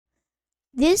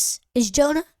This is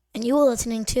Jonah, and you are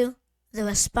listening to The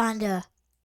Responder.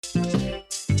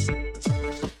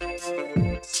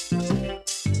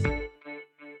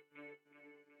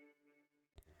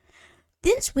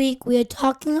 This week, we are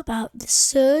talking about the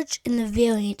surge in the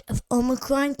variant of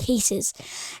Omicron cases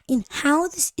and how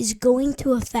this is going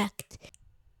to affect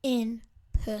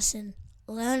in-person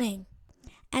learning.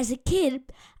 As a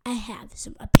kid, I have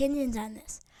some opinions on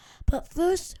this, but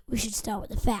first, we should start with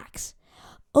the facts.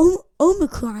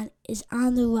 Omicron is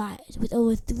on the rise with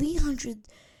over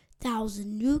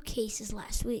 300,000 new cases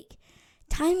last week.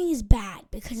 Timing is bad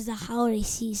because of the holiday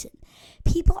season.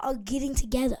 People are getting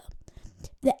together.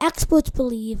 The experts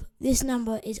believe this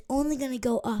number is only going to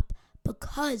go up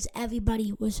because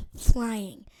everybody was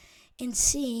flying and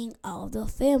seeing all of their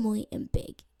family in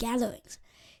big gatherings.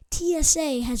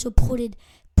 TSA has reported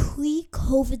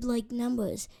pre-COVID-like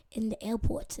numbers in the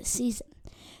airports this season.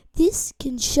 This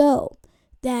can show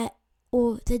that,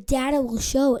 or the data will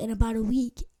show in about a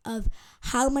week of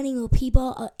how many more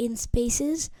people are in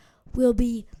spaces will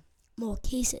be more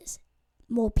cases.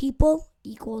 More people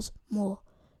equals more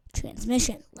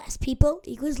transmission. Less people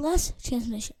equals less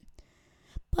transmission.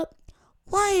 But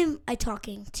why am I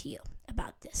talking to you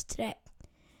about this today?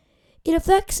 It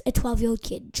affects a 12-year-old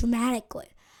kid dramatically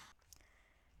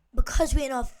because we're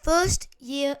in our first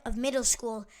year of middle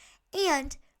school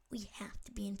and we have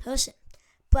to be in person.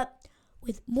 But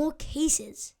with more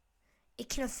cases, it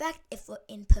can affect if we're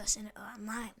in person or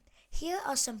online. Here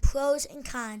are some pros and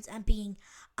cons on being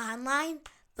online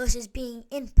versus being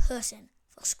in person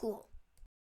for school.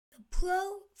 The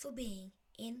pro for being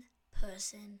in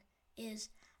person is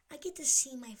I get to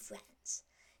see my friends.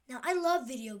 Now, I love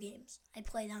video games. I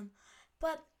play them.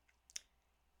 But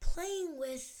playing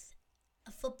with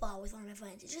a football with one of my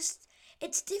friends,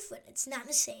 it's different. It's not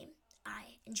the same.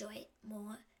 I enjoy it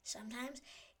more sometimes.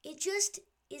 It just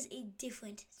is a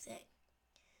different thing.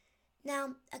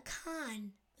 Now,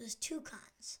 there's two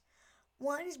cons.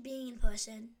 One is being in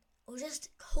person, or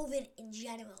just COVID in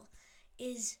general,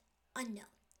 is unknown.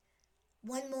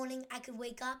 One morning I could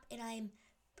wake up and I am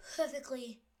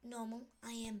perfectly normal.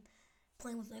 I am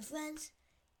playing with my friends.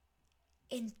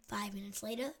 And 5 minutes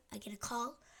later, I get a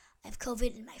call. I have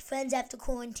COVID and my friends have to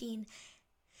quarantine.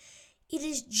 It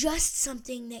is just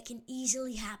something that can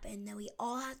easily happen that we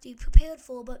all have to be prepared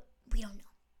for, but we don't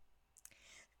know.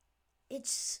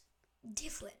 It's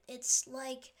different. It's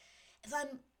like if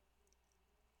I'm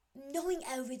knowing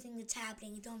everything that's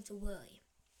happening, I don't have to worry.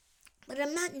 But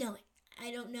I'm not knowing. I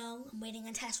don't know. I'm waiting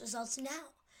on test results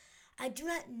now. I do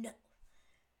not know.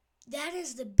 That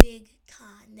is the big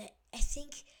con that I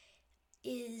think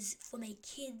is from a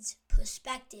kid's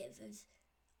perspective,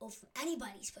 or from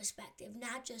anybody's perspective,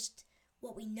 not just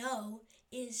what we know,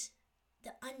 is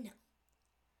the unknown.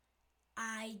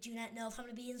 I do not know if I'm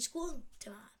going to be in school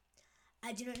tomorrow.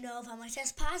 I do not know if I'm going to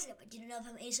test positive. I do not know if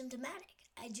I'm asymptomatic.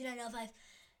 I do not know if I've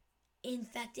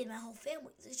infected my whole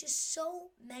family. There's just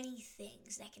so many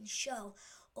things that can show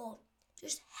or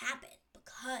just happen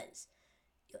because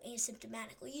you're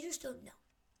asymptomatic, or you just don't know.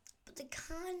 But the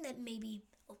con that maybe,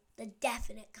 the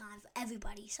definite con for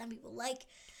everybody, some people like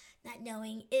not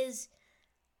knowing, is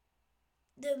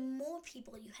the more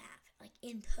people you have, like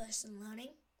in-person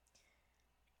learning,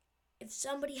 if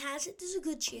somebody has it, there's a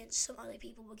good chance some other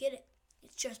people will get it.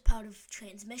 It's just part of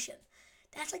transmission.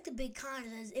 That's like the big con,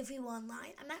 is if we were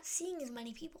online, I'm not seeing as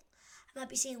many people. I might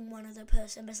be seeing one other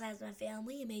person besides my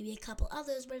family and maybe a couple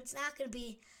others, but it's not going to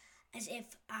be as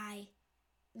if I'm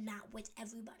not with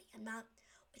everybody. I'm not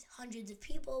with hundreds of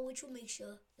people, which will make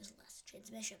sure there's less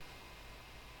transmission.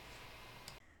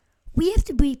 We have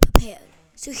to be prepared.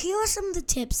 So here are some of the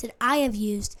tips that I have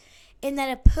used and that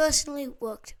have personally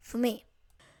worked for me.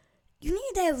 You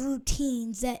need to have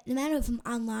routines that, no matter if I'm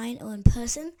online or in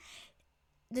person,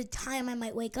 the time I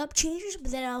might wake up changes,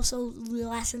 but that also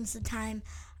lessens the time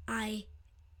I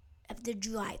have to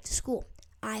drive to school.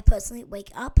 I personally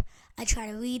wake up, I try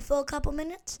to read for a couple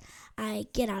minutes, I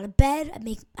get out of bed,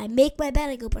 I make my bed,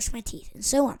 I go brush my teeth, and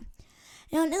so on.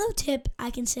 Now, another tip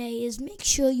I can say is make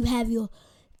sure you have your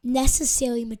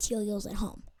necessary materials at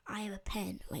home. I have a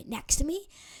pen right next to me.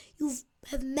 You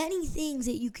have many things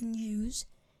that you can use,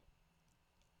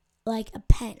 like a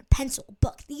pen, a pencil, a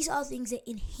book. These are things that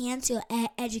enhance your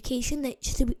education that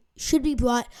should be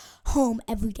brought home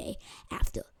every day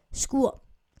after school.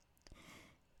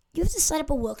 You have to set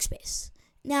up a workspace.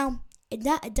 Now,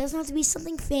 it doesn't have to be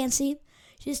something fancy.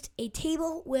 Just a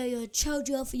table where your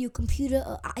charger for your computer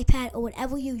or iPad or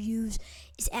whatever you use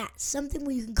is at. Something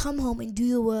where you can come home and do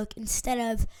your work instead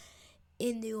of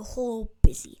in your whole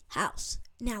busy house.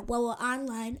 Now, while we're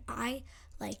online, I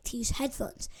like to use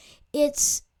headphones.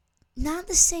 It's not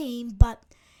the same, but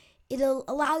it'll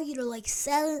allow you to like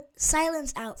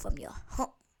silence out from your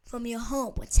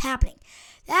home what's happening.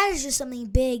 That is just something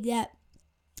big that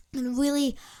can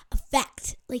really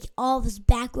affect like all this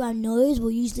background noise.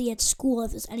 Well, usually at school,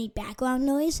 if there's any background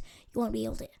noise, you won't be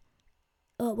able to,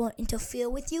 or it won't interfere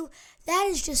with you. That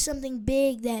is just something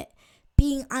big that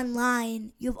being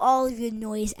online, you have all of your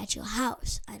noise at your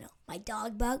house. I know, my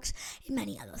dog barks and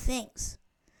many other things.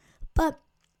 But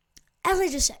as I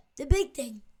just said, the big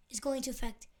thing is going to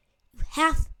affect, you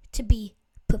have to be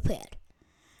prepared.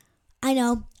 I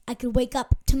know I could wake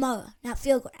up tomorrow, not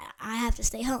feel good. I have to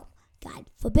stay home. God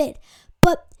forbid.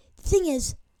 But the thing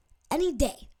is, any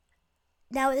day,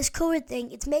 now this COVID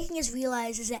thing, it's making us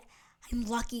realize is that I'm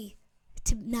lucky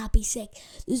to not be sick.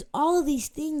 There's all of these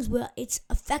things where it's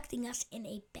affecting us in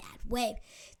a bad way.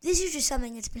 This is just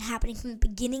something that's been happening from the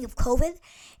beginning of COVID,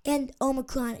 and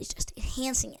Omicron is just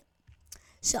enhancing it.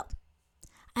 So,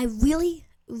 I really,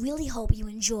 really hope you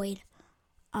enjoyed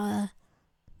our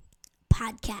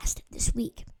podcast this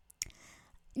week.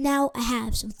 Now I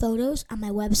have some photos on my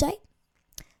website,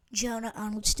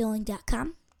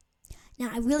 jonah.arnoldstilling.com.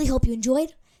 Now I really hope you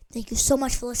enjoyed. Thank you so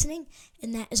much for listening,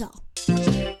 and that is all.